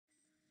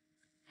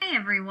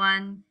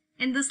everyone!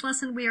 In this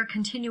lesson, we are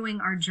continuing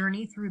our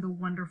journey through the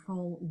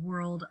wonderful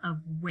world of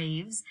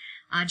waves.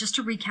 Just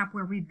to recap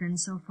where we've been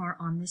so far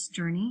on this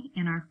journey,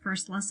 in our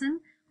first lesson,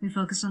 we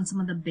focused on some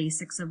of the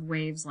basics of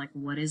waves, like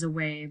what is a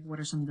wave, what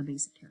are some of the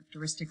basic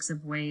characteristics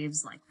of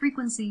waves, like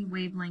frequency,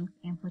 wavelength,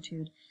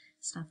 amplitude,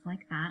 stuff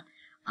like that.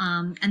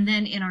 And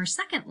then in our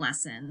second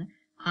lesson,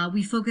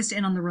 we focused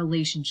in on the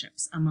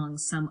relationships among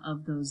some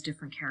of those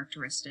different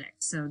characteristics.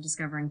 So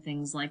discovering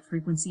things like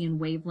frequency and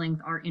wavelength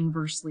are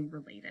inversely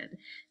related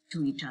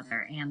to each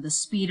other, and the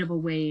speed of a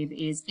wave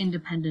is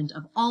independent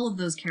of all of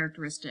those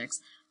characteristics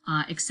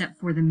except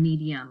for the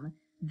medium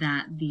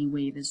that the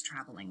wave is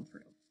traveling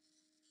through.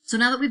 So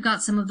now that we've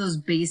got some of those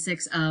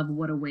basics of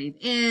what a wave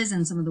is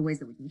and some of the ways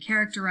that we can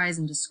characterize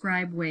and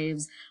describe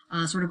waves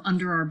sort of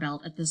under our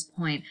belt at this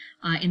point,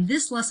 in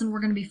this lesson we're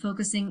going to be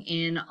focusing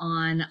in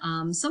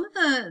on some of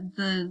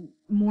the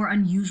more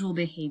unusual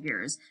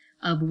behaviors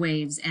of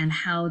waves and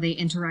how they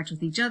interact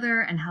with each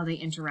other and how they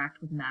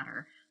interact with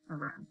matter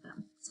around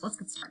them. So let's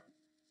get started.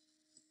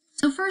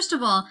 So first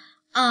of all,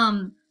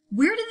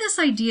 where did this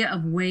idea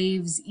of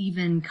waves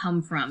even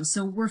come from?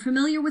 So we're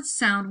familiar with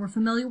sound, we're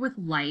familiar with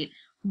light.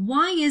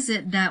 Why is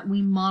it that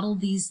we model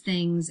these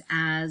things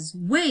as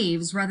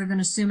waves rather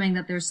than assuming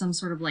that there's some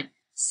sort of like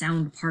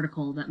sound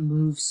particle that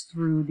moves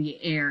through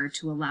the air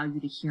to allow you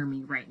to hear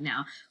me right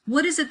now?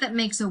 What is it that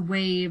makes a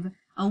wave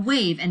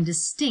and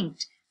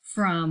distinct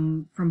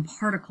from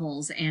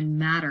particles and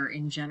matter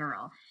in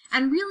general?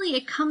 And really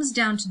it comes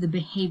down to the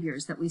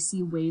behaviors that we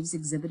see waves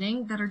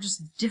exhibiting that are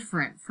just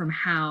different from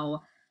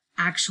how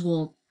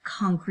actual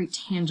concrete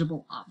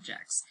tangible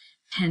objects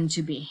tend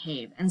to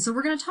behave. And so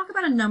we're going to talk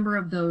about a number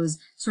of those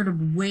sort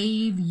of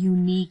wave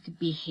unique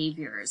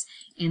behaviors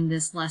in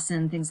this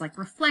lesson, things like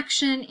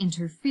reflection,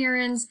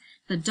 interference,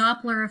 the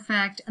Doppler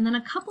effect, and then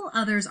a couple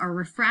others are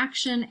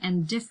refraction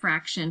and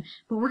diffraction,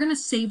 but we're going to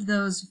save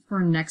those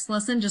for next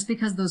lesson just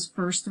because those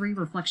first three,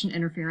 reflection,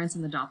 interference,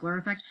 and the Doppler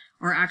effect,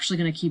 are actually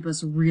going to keep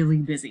us really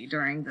busy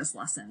during this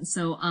lesson.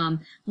 So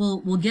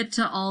we'll get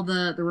to all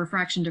the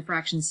refraction,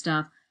 diffraction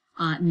stuff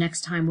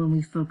next time when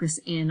we focus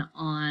in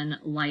on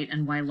light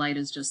and why light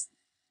is just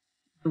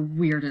the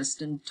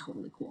weirdest and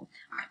totally cool.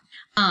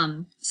 All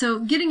right. So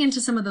getting into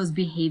some of those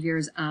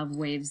behaviors of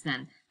waves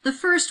then. The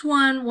first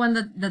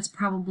one that's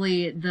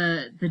probably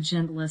the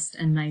gentlest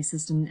and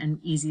nicest and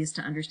easiest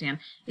to understand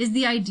is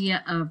the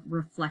idea of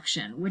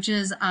reflection, which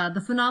is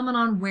the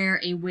phenomenon where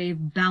a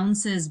wave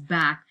bounces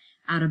back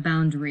at a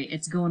boundary.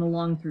 It's going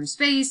along through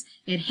space,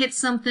 it hits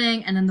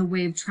something, and then the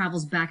wave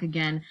travels back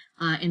again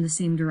in the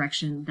same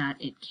direction that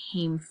it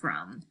came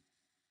from.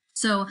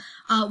 So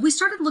we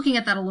started looking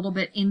at that a little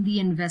bit in the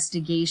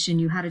investigation.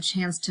 You had a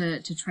chance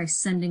to try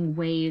sending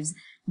waves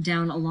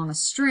down along a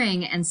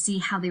string and see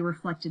how they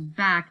reflected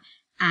back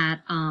at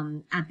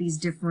these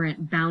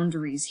different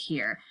boundaries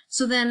here.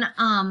 So then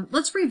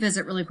let's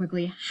revisit really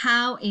quickly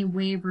how a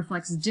wave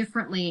reflects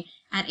differently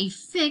at a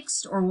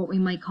fixed, or what we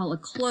might call a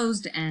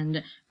closed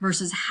end,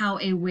 versus how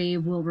a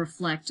wave will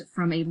reflect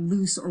from a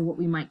loose, or what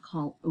we might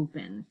call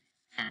open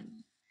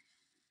end.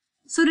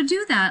 So to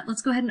do that,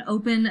 let's go ahead and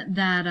open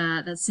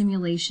that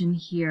simulation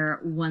here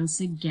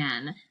once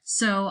again.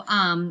 So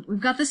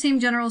we've got the same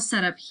general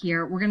setup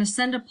here. We're going to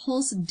send a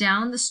pulse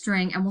down the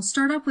string, and we'll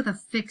start off with a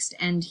fixed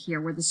end here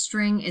where the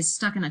string is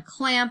stuck in a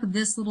clamp.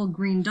 This little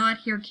green dot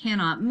here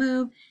cannot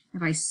move.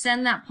 If I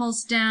send that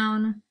pulse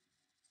down,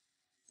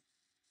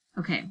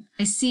 okay,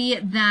 I see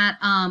that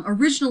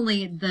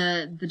originally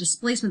the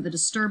displacement, the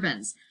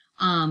disturbance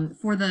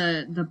for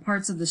the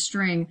parts of the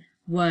string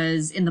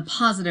was in the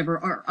positive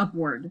or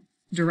upward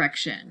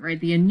direction, right?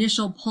 The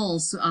initial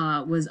pulse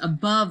was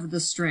above the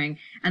string,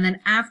 and then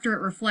after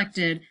it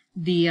reflected,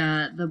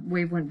 the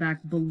wave went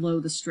back below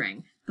the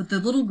string. But the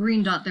little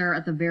green dot there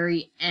at the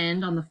very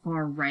end on the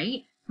far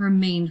right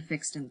remained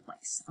fixed in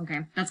place. Okay,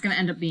 that's going to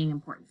end up being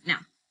important. Now,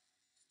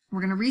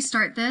 we're going to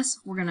restart this.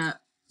 We're going to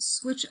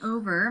switch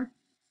over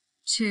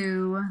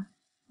to,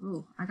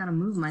 ooh, I got to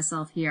move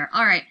myself here.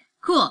 All right,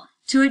 cool.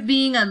 To it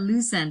being a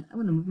loose end. I'm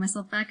going to move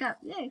myself back up.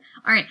 Yay.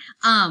 All right.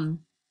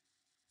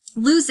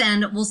 Loose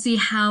end, we'll see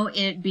how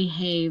it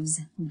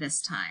behaves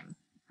this time.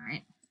 All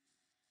right.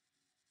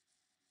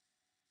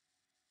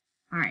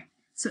 All right.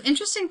 So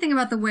interesting thing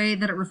about the way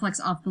that it reflects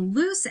off the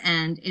loose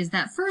end is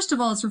that first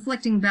of all, it's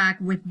reflecting back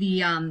with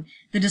the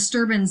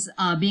disturbance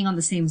being on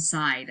the same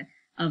side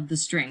of the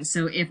string.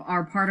 So if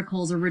our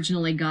particles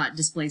originally got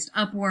displaced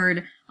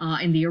upward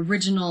in the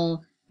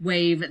original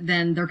wave,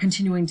 then they're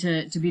continuing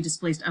to be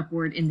displaced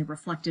upward in the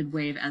reflected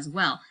wave as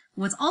well.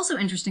 What's also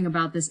interesting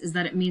about this is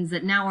that it means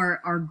that now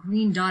our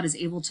green dot is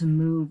able to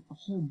move a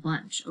whole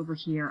bunch over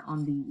here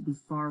on the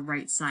far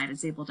right side.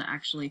 It's able to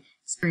actually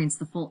experience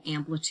the full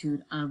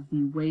amplitude of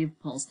the wave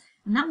pulse,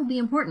 and that will be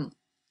important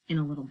in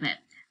a little bit.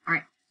 All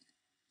right,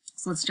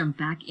 so let's jump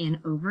back in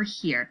over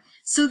here.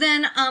 So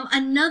then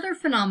another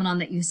phenomenon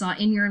that you saw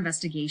in your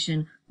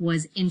investigation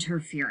was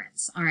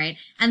interference, all right?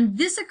 And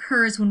this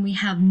occurs when we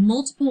have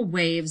multiple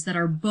waves that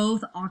are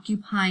both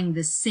occupying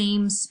the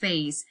same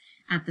space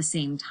at the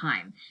same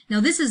time. Now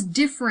this is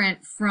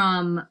different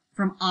from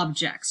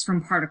objects,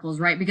 from particles,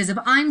 right? Because if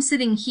I'm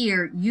sitting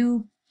here,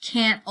 you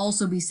can't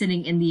also be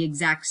sitting in the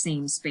exact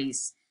same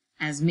space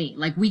as me.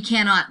 Like, we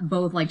cannot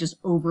both, like, just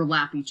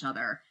overlap each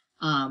other.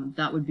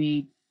 That would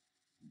be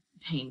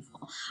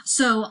painful.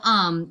 So,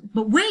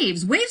 but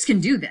waves can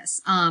do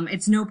this.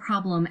 It's no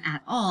problem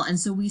at all. And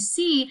so we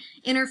see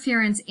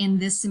interference in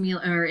this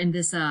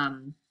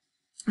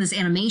this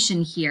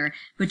animation here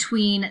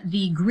between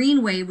the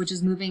green wave, which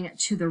is moving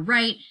to the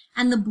right,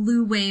 and the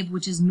blue wave,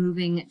 which is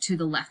moving to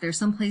the left. There are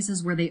some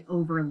places where they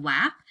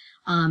overlap,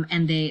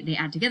 and they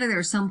add together. There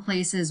are some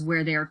places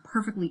where they are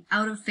perfectly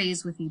out of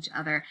phase with each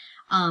other.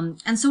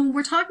 And so when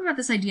we're talking about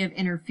this idea of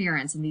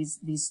interference and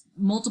these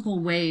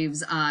multiple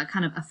waves,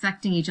 kind of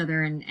affecting each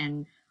other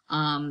and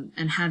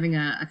having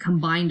a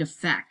combined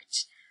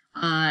effect,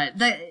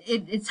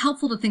 it's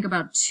helpful to think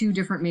about two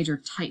different major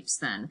types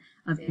then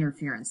of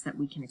interference that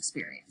we can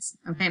experience.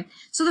 Okay,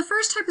 so the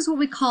first type is what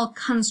we call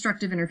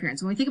constructive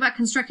interference. When we think about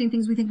constructing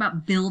things, we think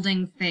about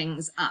building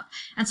things up.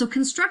 And so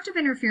constructive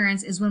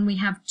interference is when we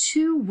have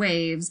two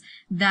waves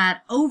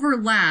that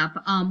overlap,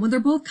 when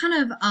they're both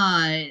kind of,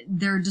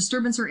 their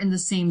disturbance are in the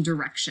same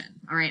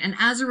direction. All right, and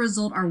as a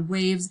result, our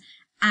waves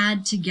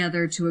add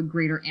together to a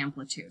greater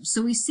amplitude.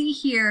 So we see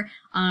here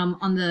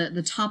on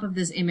the top of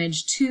this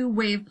image two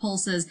wave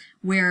pulses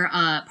where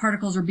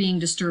particles are being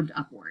disturbed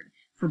upward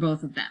for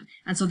both of them.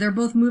 And so they're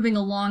both moving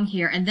along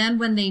here. And then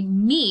when they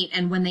meet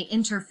and when they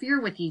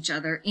interfere with each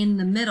other in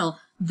the middle,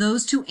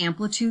 those two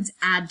amplitudes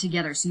add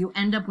together. So you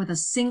end up with a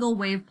single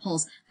wave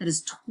pulse that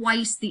is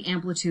twice the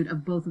amplitude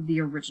of both of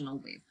the original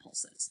wave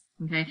pulses.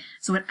 Okay,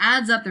 so it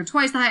adds up, they're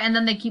twice the height, and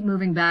then they keep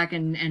moving back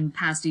and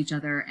past each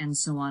other and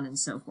so on and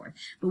so forth.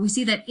 But we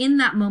see that in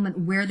that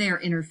moment where they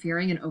are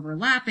interfering and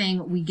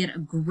overlapping, we get a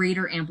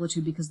greater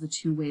amplitude because the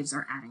two waves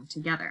are adding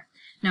together.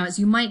 Now, as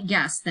you might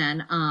guess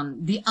then,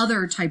 the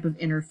other type of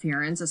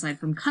interference, aside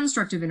from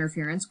constructive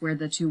interference, where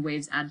the two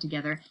waves add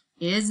together,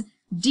 is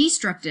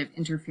destructive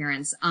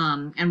interference.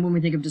 And when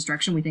we think of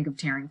destruction, we think of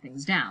tearing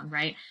things down,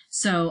 right?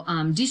 So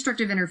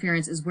destructive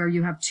interference is where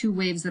you have two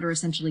waves that are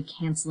essentially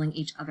canceling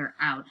each other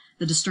out.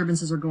 The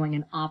disturbances are going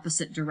in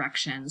opposite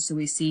directions. So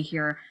we see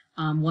here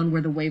one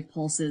where the wave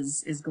pulse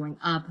is going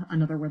up,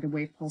 another where the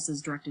wave pulse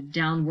is directed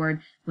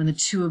downward. When the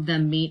two of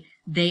them meet,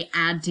 they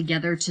add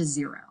together to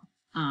zero.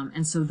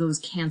 And so those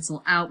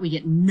cancel out. We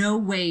get no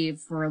wave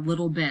for a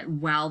little bit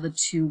while the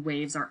two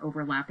waves are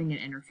overlapping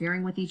and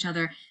interfering with each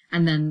other,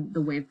 and then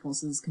the wave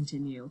pulses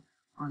continue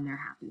on their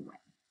happy way.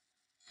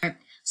 Right.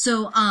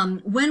 So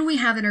when we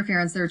have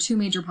interference, there are two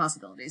major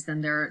possibilities.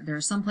 Then there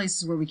are some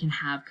places where we can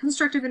have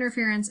constructive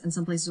interference and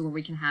some places where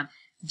we can have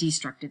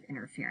destructive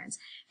interference.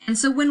 And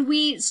so when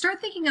we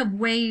start thinking of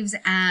waves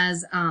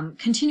as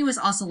continuous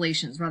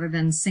oscillations rather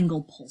than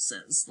single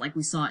pulses, like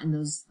we saw in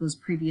those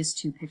previous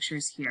two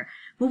pictures here,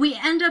 what we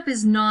end up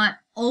is not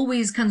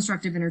always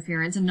constructive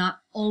interference and not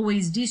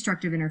always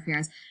destructive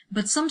interference,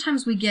 but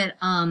sometimes we get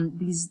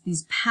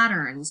these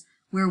patterns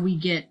where we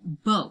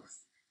get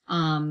both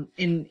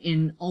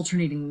in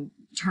alternating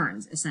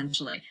turns,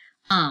 essentially.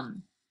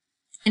 And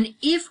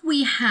if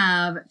we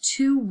have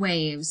two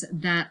waves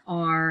that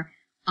are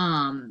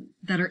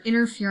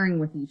interfering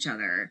with each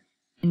other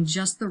in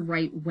just the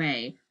right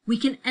way, we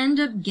can end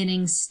up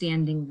getting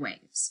standing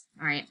waves.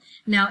 All right.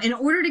 Now, in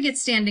order to get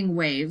standing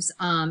waves,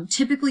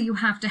 typically you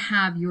have to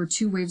have your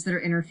two waves that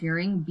are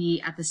interfering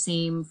be at the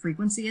same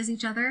frequency as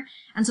each other.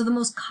 And so the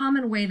most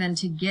common way then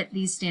to get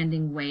these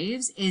standing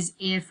waves is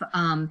if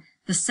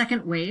the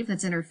second wave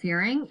that's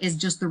interfering is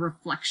just the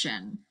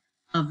reflection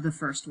of the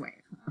first wave.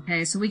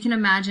 Okay, so we can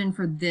imagine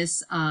for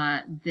this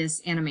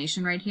this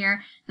animation right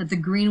here that the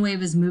green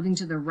wave is moving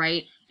to the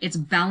right, it's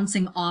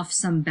bouncing off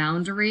some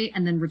boundary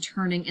and then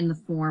returning in the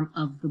form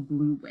of the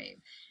blue wave.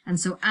 And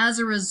so as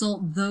a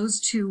result,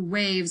 those two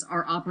waves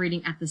are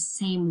operating at the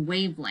same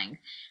wavelength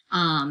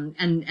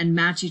and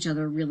match each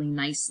other really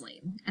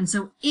nicely. And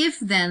so if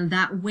then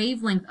that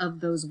wavelength of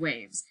those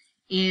waves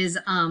is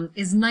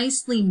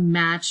nicely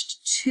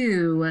matched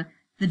to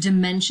the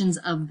dimensions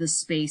of the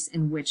space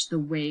in which the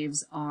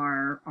waves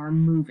are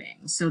moving.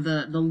 So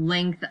the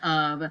length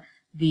of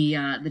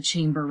the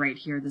chamber right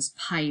here, this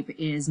pipe,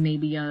 is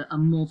maybe a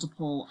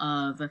multiple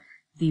of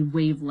the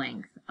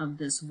wavelength of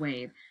this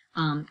wave.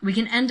 We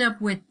can end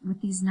up with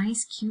these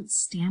nice, cute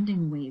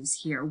standing waves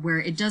here, where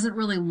it doesn't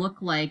really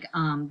look like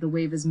the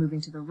wave is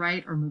moving to the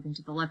right or moving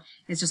to the left.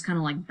 It's just kind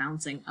of like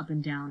bouncing up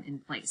and down in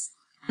place.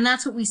 And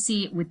that's what we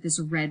see with this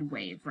red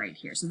wave right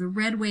here. So the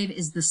red wave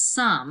is the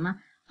sum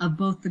of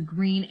both the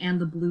green and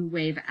the blue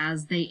wave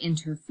as they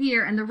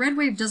interfere. And the red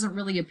wave doesn't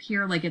really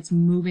appear like it's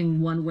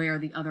moving one way or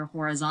the other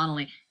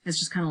horizontally. It's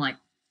just kind of like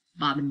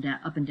bobbing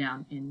up and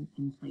down in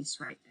place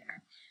right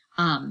there.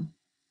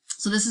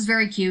 So this is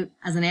very cute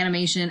as an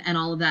animation and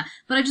all of that.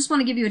 But I just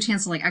want to give you a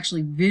chance to like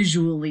actually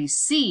visually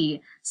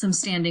see some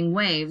standing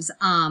waves.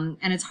 And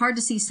it's hard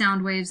to see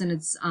sound waves, and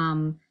it's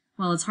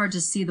well, it's hard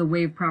to see the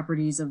wave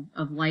properties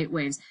of light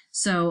waves.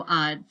 So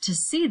to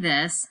see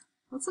this,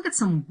 Let's look at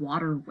some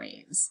water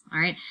waves. All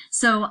right.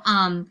 So,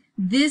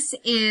 this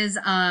is,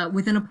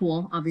 within a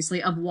pool,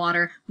 obviously, of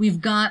water. We've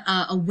got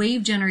a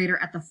wave generator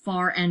at the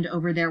far end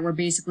over there where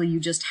basically you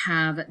just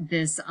have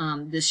this,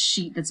 this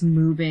sheet that's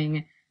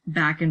moving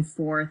back and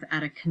forth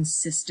at a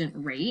consistent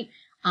rate.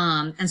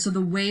 And so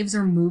the waves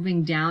are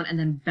moving down and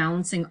then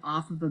bouncing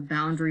off of a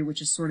boundary,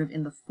 which is sort of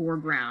in the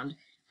foreground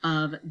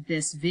of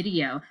this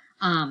video.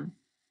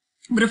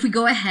 But if we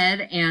go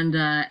ahead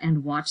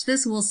and watch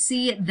this, we'll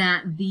see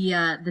that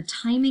the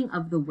timing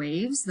of the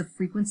waves, the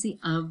frequency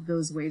of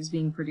those waves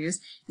being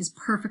produced, is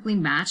perfectly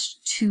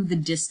matched to the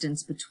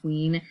distance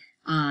between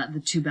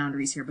the two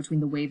boundaries here, between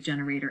the wave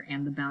generator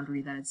and the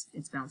boundary that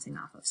it's bouncing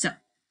off of. So,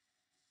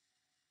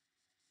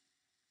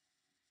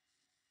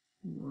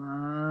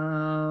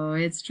 whoa,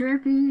 it's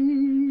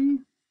trippy.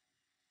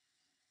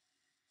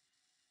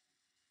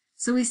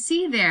 So we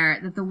see there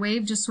that the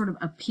wave just sort of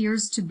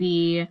appears to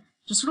be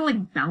just sort of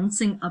like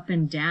bouncing up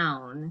and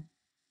down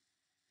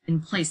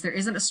in place. There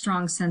isn't a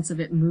strong sense of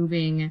it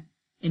moving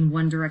in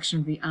one direction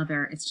or the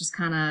other. It's just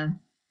kind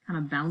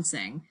of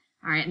bouncing.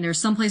 All right, and there's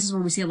some places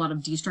where we see a lot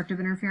of destructive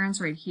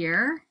interference right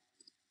here,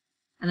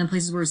 and then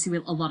places where we see a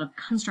lot of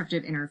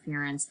constructive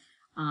interference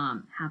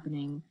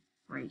happening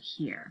right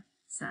here.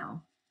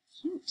 So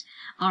cute.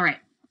 All right.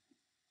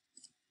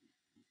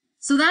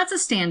 So that's a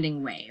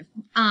standing wave.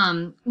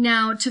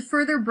 Now, to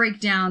further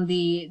break down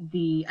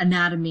the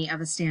anatomy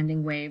of a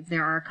standing wave,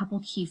 there are a couple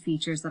key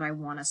features that I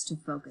want us to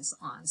focus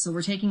on. So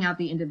we're taking out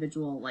the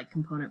individual like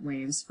component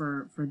waves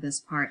for this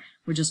part.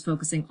 We're just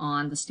focusing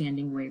on the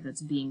standing wave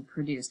that's being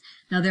produced.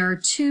 Now, there are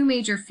two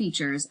major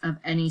features of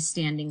any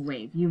standing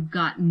wave. You've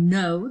got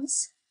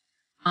nodes,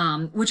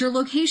 which are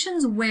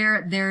locations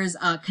where there's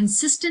a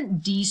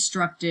consistent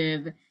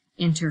destructive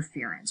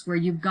interference, where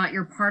you've got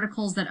your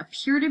particles that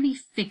appear to be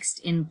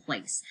fixed in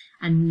place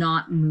and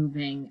not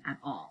moving at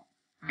all,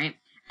 right?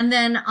 And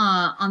then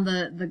on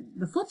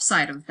the flip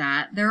side of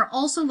that, there are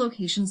also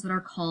locations that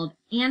are called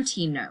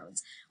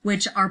antinodes,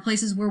 which are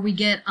places where we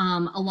get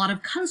a lot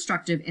of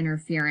constructive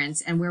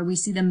interference and where we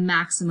see the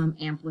maximum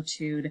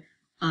amplitude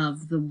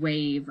of the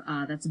wave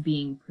that's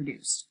being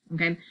produced.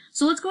 Okay,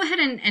 so let's go ahead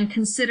and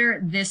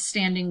consider this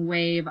standing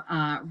wave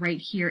right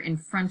here in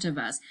front of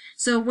us.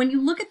 So when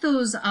you look at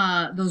those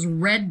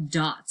red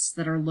dots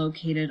that are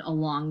located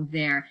along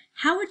there,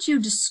 how would you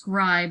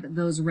describe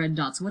those red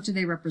dots? What do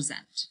they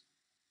represent?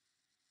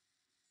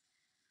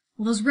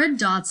 Well, those red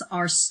dots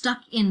are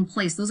stuck in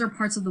place. Those are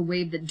parts of the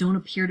wave that don't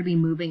appear to be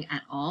moving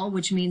at all,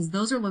 which means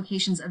those are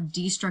locations of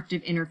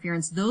destructive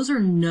interference. Those are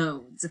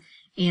nodes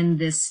in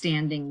this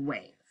standing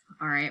wave.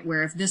 All right,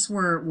 where if this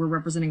were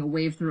representing a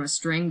wave through a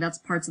string, that's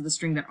parts of the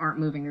string that aren't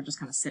moving. They're just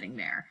kind of sitting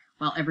there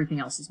while everything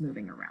else is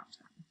moving around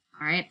them.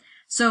 All right,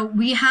 so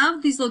we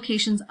have these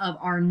locations of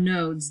our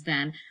nodes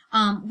then.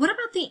 What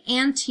about the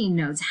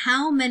antinodes?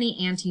 How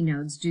many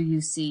antinodes do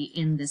you see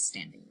in this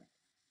standing wave?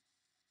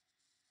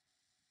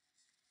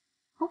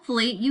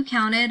 Hopefully you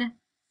counted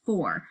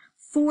 4.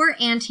 4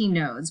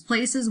 antinodes,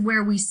 places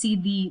where we see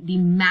the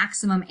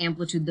maximum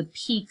amplitude, the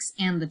peaks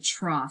and the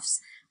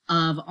troughs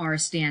of our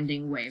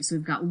standing wave. So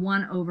we've got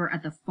one over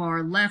at the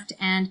far left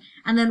end,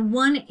 and then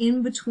one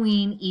in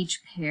between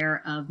each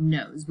pair of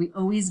nodes. We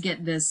always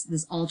get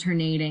this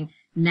alternating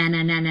na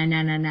na na na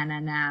na na na na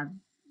na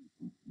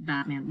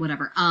Batman,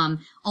 whatever,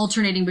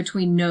 alternating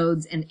between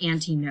nodes and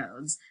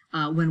antinodes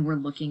when we're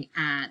looking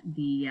at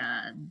the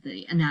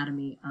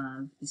anatomy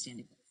of the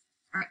standing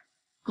wave. All right,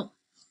 cool.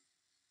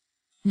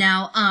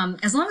 Now,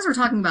 as long as we're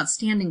talking about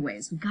standing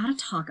waves, we've got to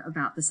talk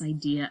about this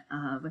idea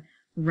of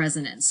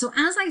resonance. So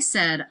as I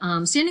said,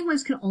 standing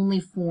waves can only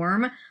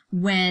form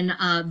when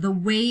the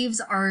waves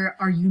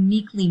are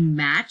uniquely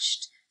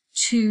matched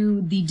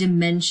to the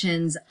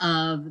dimensions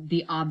of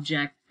the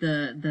object,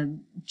 the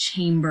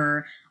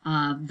chamber,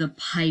 the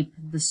pipe,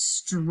 the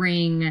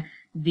string,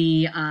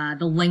 the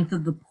length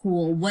of the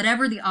pool,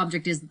 whatever the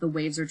object is that the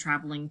waves are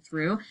traveling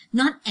through.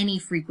 Not any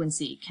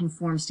frequency can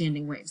form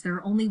standing waves. There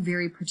are only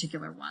very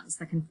particular ones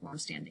that can form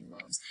standing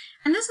waves.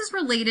 And this is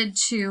related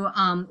to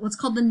what's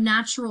called the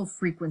natural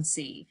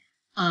frequency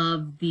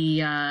of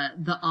the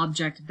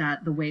object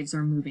that the waves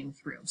are moving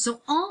through.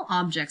 So all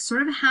objects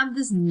sort of have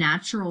this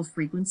natural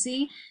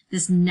frequency,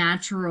 this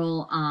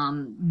natural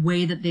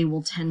way that they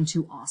will tend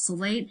to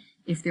oscillate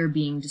if they're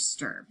being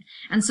disturbed.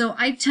 And so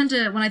I tend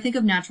to, when I think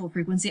of natural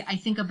frequency, I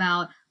think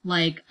about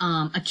like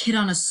a kid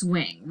on a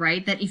swing,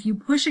 right? That if you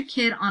push a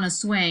kid on a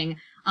swing,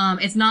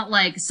 it's not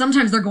like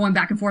sometimes they're going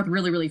back and forth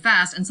really, really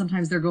fast, and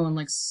sometimes they're going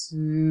like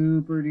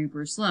super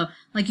duper slow.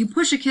 Like you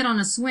push a kid on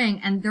a swing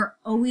and they're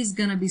always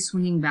going to be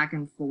swinging back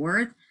and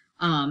forth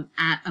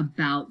at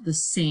about the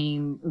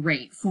same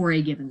rate for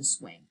a given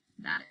swing,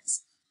 that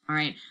is. All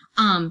right.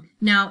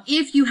 Now,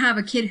 if you have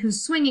a kid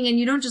who's swinging and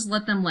you don't just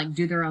let them like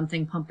do their own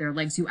thing, pump their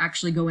legs, you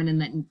actually go in and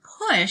then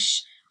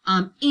push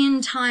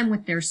in time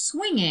with their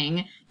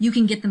swinging, you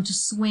can get them to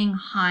swing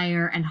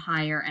higher and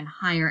higher and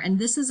higher. And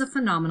this is a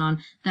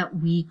phenomenon that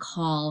we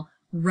call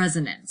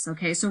resonance.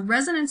 Okay, so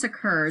resonance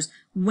occurs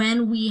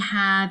when we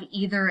have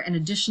either an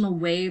additional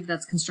wave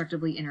that's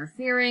constructively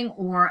interfering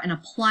or an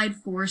applied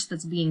force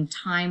that's being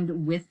timed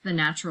with the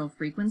natural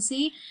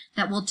frequency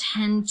that will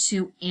tend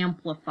to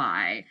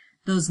amplify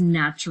those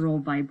natural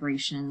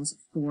vibrations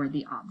for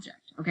the object.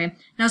 Okay,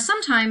 now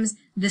sometimes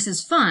this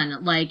is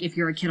fun, like if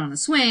you're a kid on a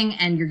swing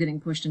and you're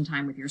getting pushed in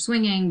time with your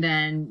swinging,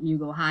 then you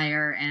go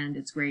higher and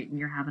it's great and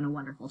you're having a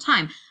wonderful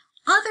time.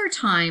 Other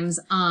times,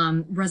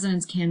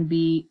 resonance can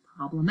be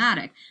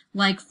problematic,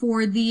 like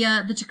for the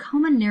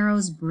Tacoma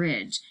Narrows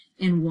Bridge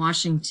in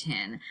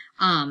Washington.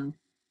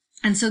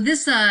 And so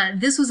this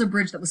was a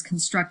bridge that was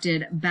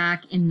constructed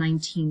back in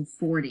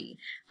 1940.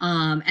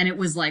 And it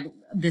was like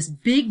this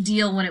big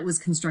deal when it was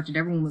constructed.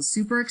 Everyone was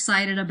super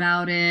excited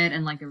about it.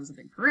 And like there was a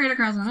big parade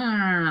across,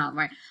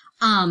 right?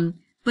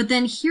 But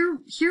then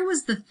here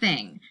was the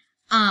thing.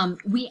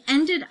 We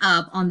ended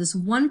up on this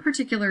one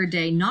particular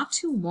day, not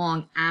too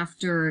long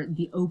after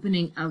the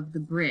opening of the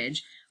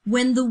bridge,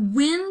 when the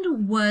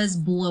wind was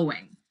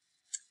blowing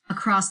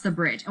across the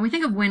bridge. And we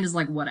think of wind as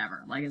like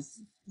whatever, like it's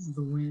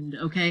the wind,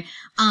 okay?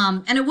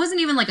 And it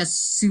wasn't even like a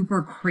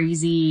super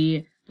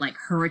crazy, like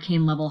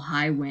hurricane level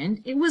high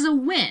wind. It was a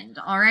wind,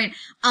 all right?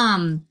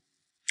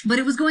 But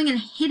it was going and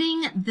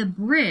hitting the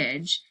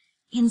bridge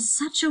in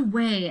such a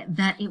way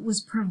that it was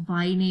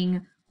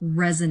providing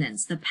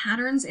resonance. The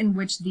patterns in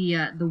which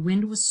the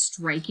wind was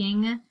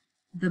striking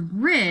the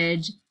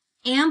bridge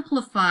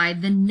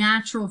amplified the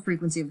natural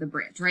frequency of the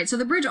bridge, right? So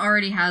the bridge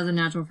already has a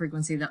natural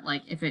frequency that,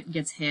 like, if it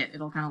gets hit,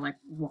 it'll kind of like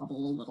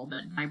wobble a little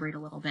bit, vibrate a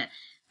little bit.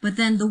 But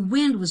then the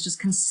wind was just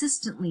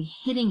consistently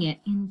hitting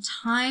it in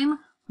time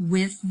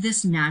with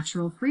this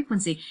natural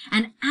frequency.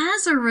 And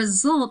as a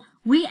result,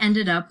 we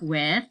ended up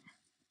with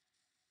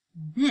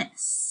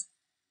this.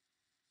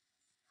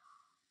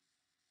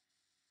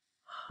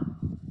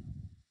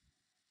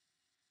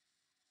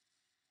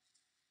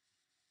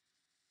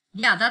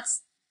 Yeah,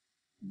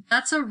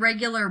 that's a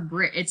regular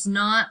bridge. It's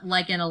not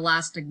like an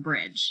elastic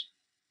bridge.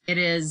 It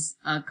is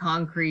a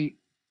concrete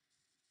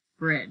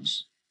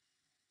bridge.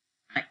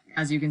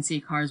 As you can see,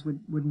 cars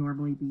would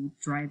normally be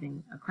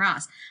driving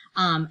across.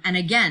 And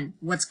again,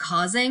 what's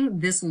causing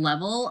this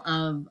level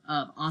of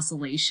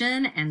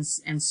oscillation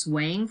and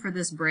swaying for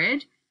this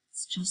bridge?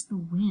 It's just the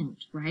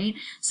wind, right?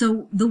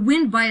 So the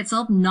wind by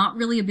itself, not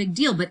really a big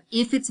deal, but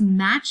if it's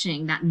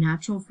matching that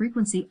natural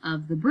frequency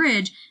of the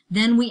bridge,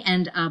 then we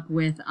end up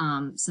with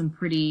some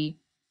pretty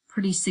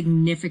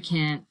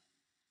significant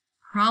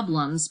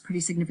problems, pretty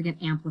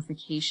significant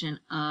amplification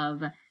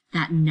of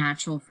that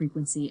natural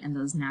frequency and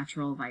those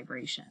natural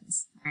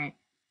vibrations, right?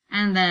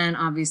 And then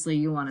obviously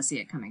you want to see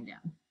it coming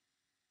down.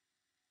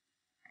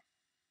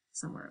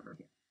 Somewhere over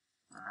here.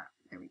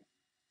 There we go.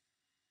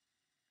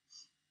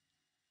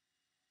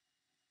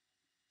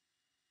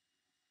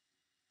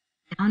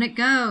 Down it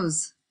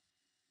goes.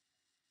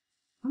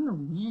 From the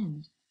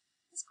wind.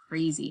 It's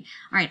crazy.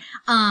 All right.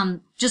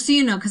 Just so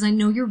you know, because I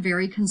know you're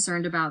very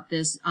concerned about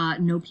this,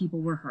 no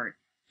people were hurt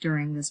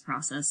during this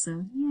process.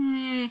 So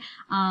yay.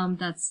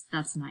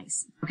 That's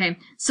nice. Okay.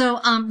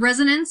 So,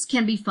 resonance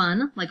can be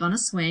fun, like on a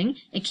swing.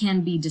 It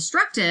can be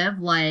destructive,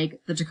 like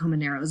the Tacoma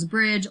Narrows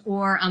Bridge,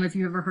 or, if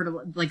you've ever heard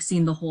of, like,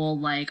 seen the whole,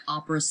 like,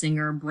 opera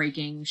singer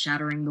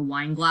shattering the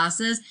wine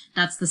glasses,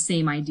 that's the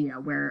same idea,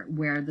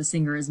 where the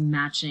singer is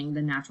matching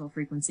the natural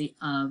frequency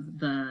of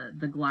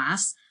the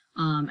glass,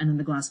 and then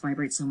the glass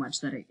vibrates so much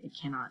that it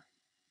cannot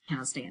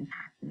stay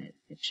intact and it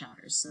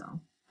shatters. So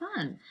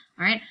fun.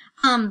 All right.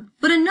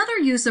 But another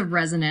use of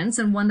resonance,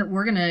 and one that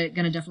we're gonna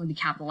definitely be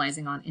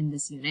capitalizing on in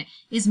this unit,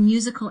 is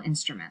musical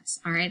instruments.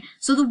 All right.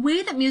 So the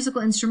way that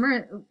musical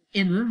instruments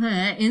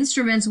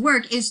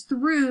work is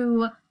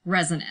through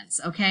resonance.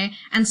 Okay.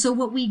 And so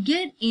what we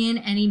get in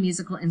any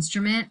musical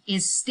instrument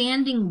is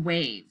standing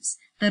waves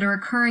that are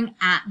occurring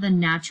at the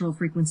natural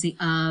frequency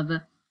of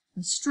the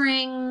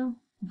string,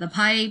 the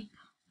pipe,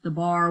 the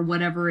bar,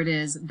 whatever it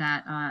is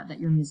that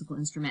your musical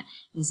instrument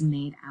is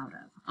made out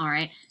of. All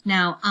right.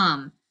 Now,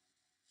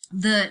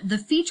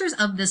 the features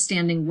of this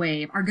standing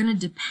wave are going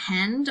to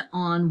depend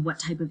on what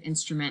type of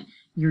instrument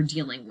you're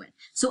dealing with.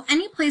 So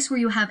any place where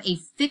you have a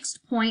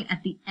fixed point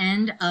at the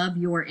end of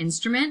your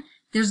instrument,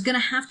 there's going to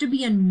have to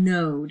be a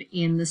node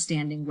in the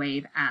standing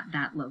wave at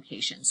that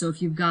location. So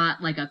if you've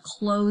got like a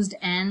closed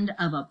end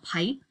of a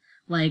pipe,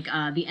 like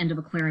the end of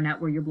a clarinet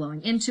where you're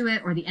blowing into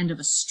it, or the end of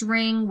a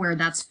string where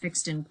that's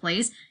fixed in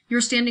place,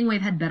 your standing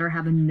wave had better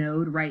have a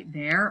node right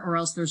there, or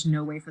else there's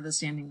no way for the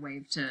standing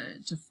wave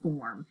to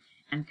form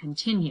and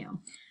continue.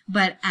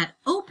 But at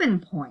open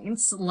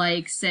points,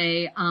 like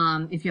say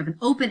if you have an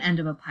open end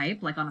of a pipe,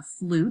 like on a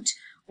flute,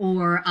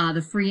 or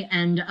the free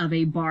end of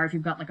a bar, if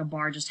you've got like a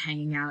bar just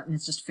hanging out and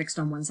it's just fixed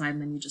on one side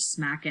and then you just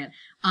smack it,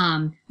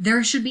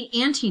 there should be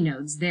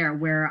antinodes there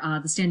where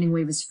the standing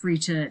wave is free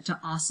to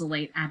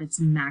oscillate at its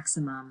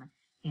maximum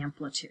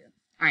amplitude.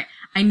 All right,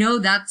 I know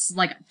that's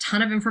like a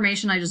ton of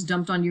information I just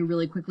dumped on you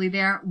really quickly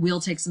there. We'll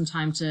take some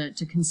time to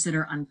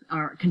consider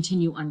or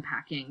continue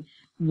unpacking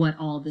what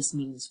all this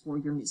means for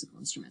your musical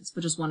instruments,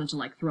 but just wanted to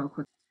like throw a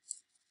quick.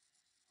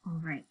 All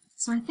right.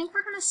 So I think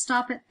we're going to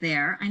stop it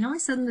there. I know I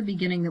said in the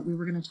beginning that we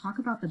were going to talk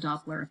about the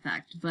Doppler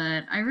effect,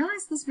 but I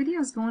realize this video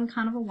is going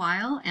kind of a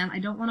while and I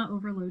don't want to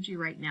overload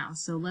you right now.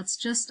 So let's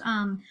just,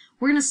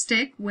 we're going to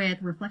stick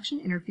with reflection,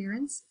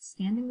 interference,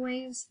 standing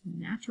waves,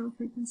 natural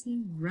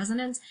frequency,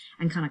 resonance,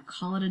 and kind of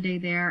call it a day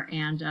there,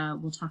 and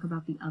we'll talk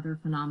about the other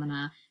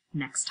phenomena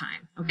next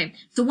time. Okay,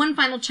 so one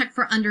final check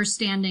for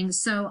understanding.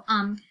 So,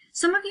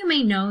 some of you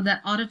may know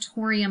that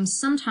auditoriums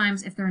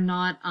sometimes, if they're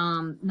not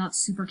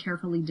super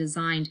carefully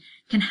designed,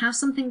 can have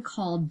something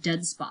called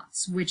dead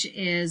spots, which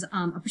is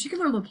a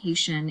particular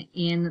location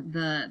in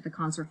the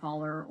concert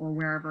hall or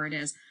wherever it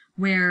is,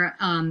 where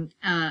an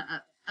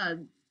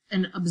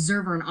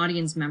observer, an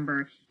audience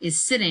member,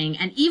 is sitting,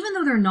 and even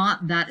though they're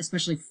not that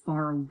especially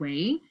far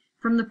away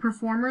from the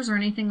performers or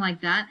anything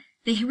like that,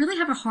 they really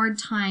have a hard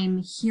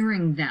time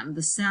hearing them.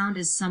 The sound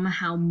is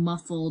somehow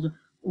muffled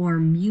or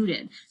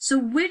muted. So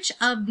which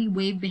of the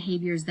wave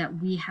behaviors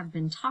that we have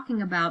been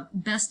talking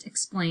about best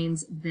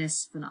explains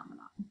this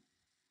phenomenon?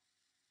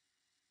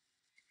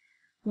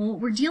 Well, what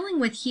we're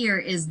dealing with here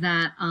is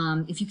that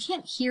if you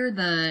can't hear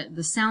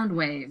the sound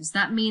waves,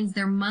 that means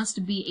there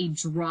must be a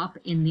drop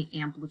in the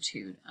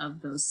amplitude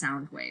of those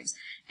sound waves.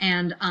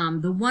 And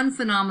the one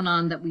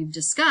phenomenon that we've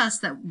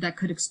discussed that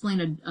could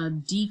explain a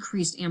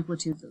decreased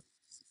amplitude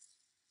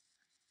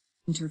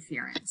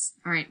interference.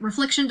 All right,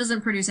 reflection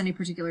doesn't produce any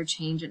particular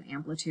change in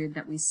amplitude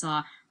that we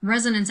saw.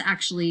 Resonance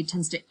actually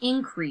tends to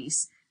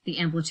increase the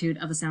amplitude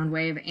of a sound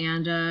wave,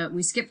 and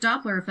we skipped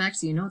Doppler effect,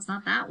 so you know it's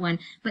not that one.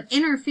 But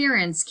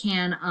interference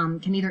can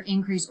either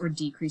increase or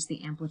decrease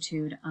the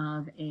amplitude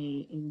of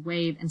a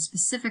wave, and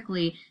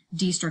specifically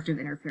destructive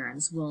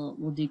interference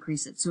will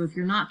decrease it. So if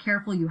you're not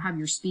careful, you have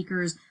your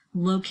speakers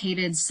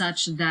located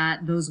such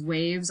that those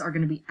waves are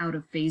going to be out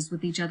of phase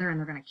with each other and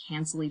they're going to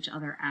cancel each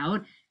other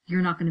out.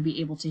 You're not going to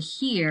be able to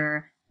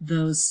hear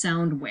those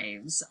sound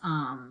waves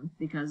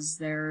because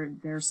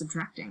they're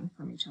subtracting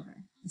from each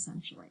other,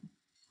 essentially.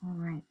 All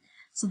right,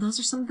 so those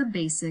are some of the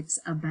basics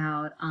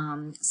about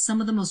some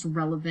of the most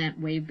relevant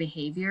wave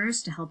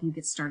behaviors to help you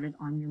get started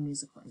on your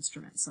musical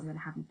instruments. So I'm going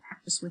to have you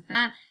practice with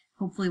that.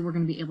 Hopefully we're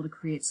going to be able to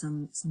create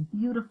some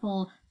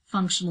beautiful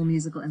functional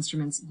musical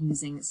instruments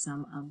using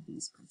some of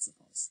these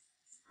principles.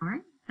 All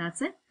right,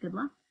 that's it. Good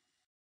luck.